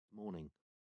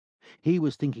He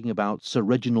was thinking about Sir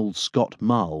Reginald Scott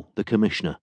Marle, the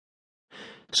Commissioner.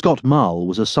 Scott Marle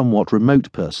was a somewhat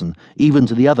remote person, even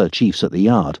to the other chiefs at the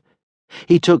yard.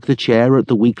 He took the chair at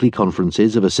the weekly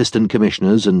conferences of assistant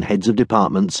commissioners and heads of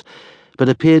departments, but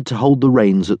appeared to hold the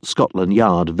reins at Scotland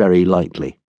Yard very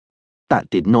lightly. That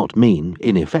did not mean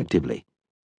ineffectively.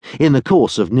 In the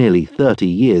course of nearly 30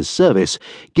 years' service,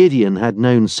 Gideon had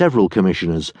known several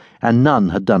commissioners, and none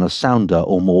had done a sounder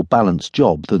or more balanced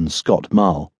job than Scott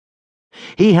Marle.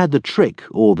 He had the trick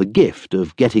or the gift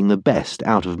of getting the best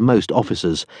out of most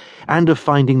officers, and of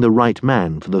finding the right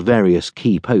man for the various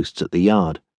key posts at the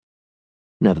yard.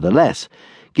 Nevertheless,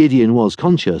 Gideon was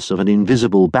conscious of an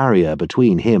invisible barrier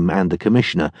between him and the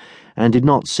Commissioner, and did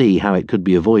not see how it could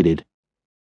be avoided.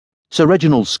 Sir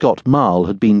Reginald Scott Marle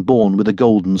had been born with a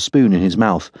golden spoon in his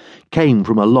mouth, came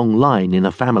from a long line in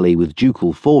a family with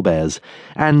ducal forebears,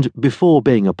 and, before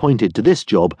being appointed to this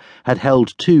job, had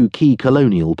held 2 key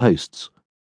colonial posts.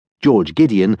 George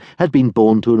Gideon had been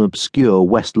born to an obscure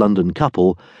West London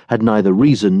couple, had neither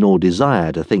reason nor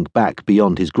desire to think back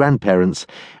beyond his grandparents,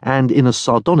 and in a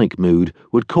sardonic mood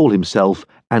would call himself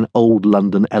an old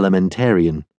London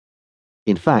elementarian.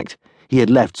 In fact, he had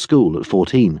left school at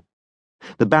 14.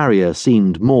 The barrier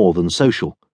seemed more than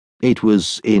social. It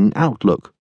was in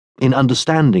outlook, in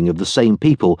understanding of the same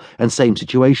people and same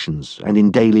situations, and in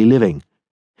daily living.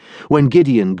 When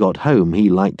Gideon got home,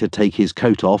 he liked to take his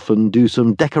coat off and do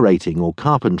some decorating or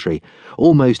carpentry,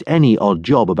 almost any odd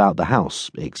job about the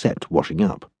house, except washing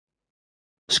up.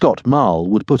 Scott Marle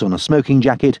would put on a smoking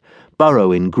jacket,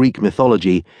 burrow in Greek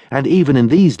mythology, and even in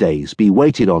these days be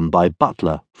waited on by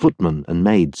butler, footman, and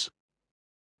maids.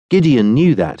 Gideon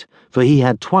knew that, for he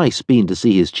had twice been to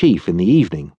see his chief in the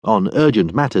evening, on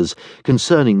urgent matters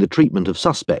concerning the treatment of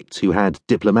suspects who had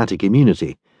diplomatic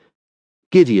immunity.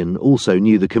 Gideon also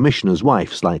knew the Commissioner's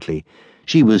wife slightly.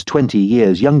 She was 20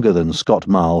 years younger than Scott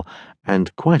Marle,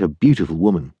 and quite a beautiful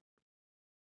woman.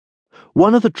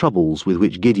 One of the troubles with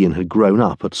which Gideon had grown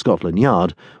up at Scotland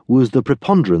Yard was the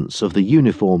preponderance of the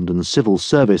uniformed and civil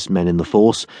service men in the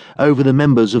force over the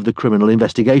members of the Criminal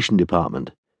Investigation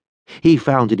Department. He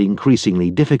found it increasingly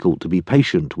difficult to be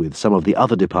patient with some of the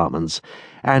other departments,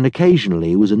 and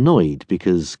occasionally was annoyed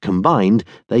because, combined,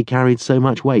 they carried so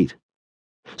much weight.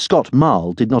 Scott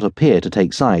Marle did not appear to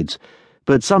take sides,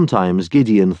 but sometimes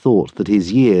Gideon thought that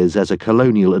his years as a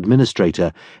colonial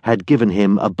administrator had given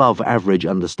him above-average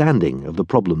understanding of the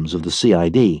problems of the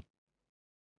CID.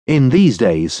 In these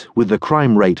days, with the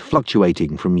crime rate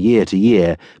fluctuating from year to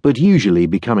year, but usually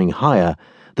becoming higher,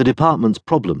 the department's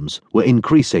problems were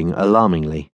increasing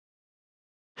alarmingly.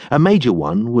 A major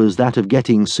one was that of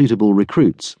getting suitable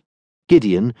recruits.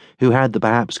 Gideon, who had the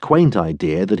perhaps quaint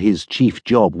idea that his chief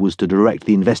job was to direct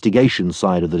the investigation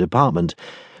side of the department,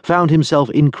 found himself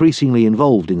increasingly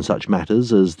involved in such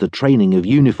matters as the training of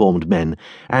uniformed men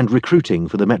and recruiting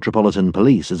for the Metropolitan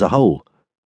Police as a whole.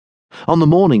 On the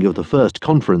morning of the first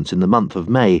conference in the month of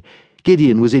May,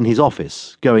 Gideon was in his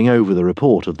office, going over the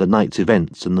report of the night's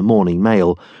events and the morning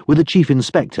mail, with the Chief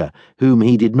Inspector, whom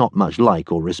he did not much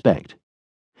like or respect.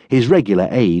 His regular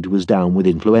aide was down with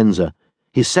influenza.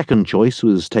 His second choice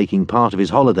was taking part of his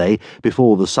holiday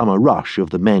before the summer rush of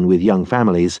the men with young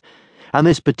families, and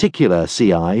this particular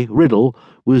CI, Riddle,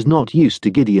 was not used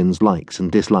to Gideon's likes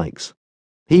and dislikes.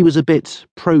 He was a bit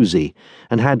prosy,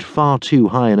 and had far too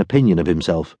high an opinion of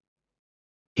himself.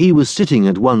 He was sitting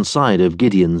at one side of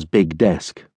Gideon's big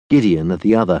desk, Gideon at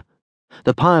the other.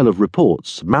 The pile of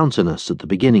reports, mountainous at the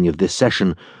beginning of this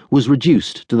session, was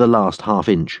reduced to the last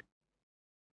half-inch.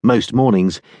 Most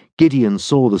mornings, Gideon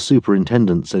saw the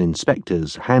superintendents and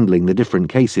inspectors handling the different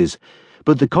cases,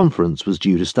 but the conference was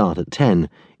due to start at 10.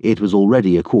 It was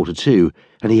already 1:45,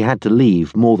 and he had to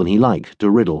leave more than he liked to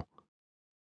Riddle.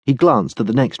 He glanced at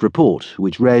the next report,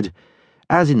 which read,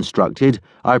 "As instructed,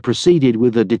 I proceeded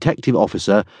with a detective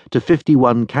officer to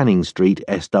 51 Canning Street,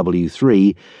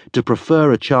 SW3, to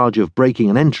prefer a charge of breaking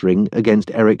and entering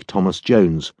against Eric Thomas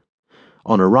Jones.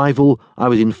 On arrival, I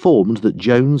was informed that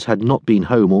Jones had not been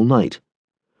home all night.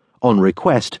 On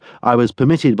request, I was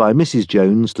permitted by Mrs.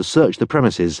 Jones to search the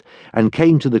premises, and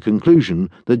came to the conclusion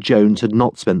that Jones had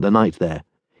not spent the night there.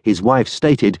 His wife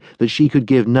stated that she could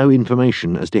give no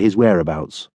information as to his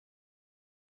whereabouts."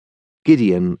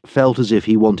 Gideon felt as if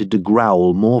he wanted to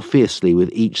growl more fiercely with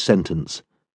each sentence.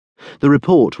 The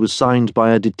report was signed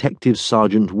by a Detective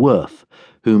Sergeant Worth,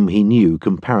 whom he knew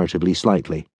comparatively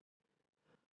slightly.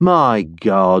 "My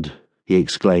God," he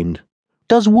exclaimed.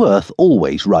 "Does Worth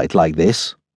always write like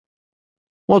this?"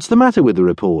 "What's the matter with the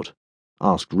report?"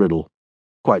 asked Riddle.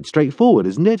 "Quite straightforward,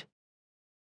 isn't it?"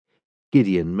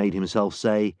 Gideon made himself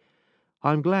say,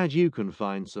 "I'm glad you can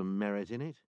find some merit in it."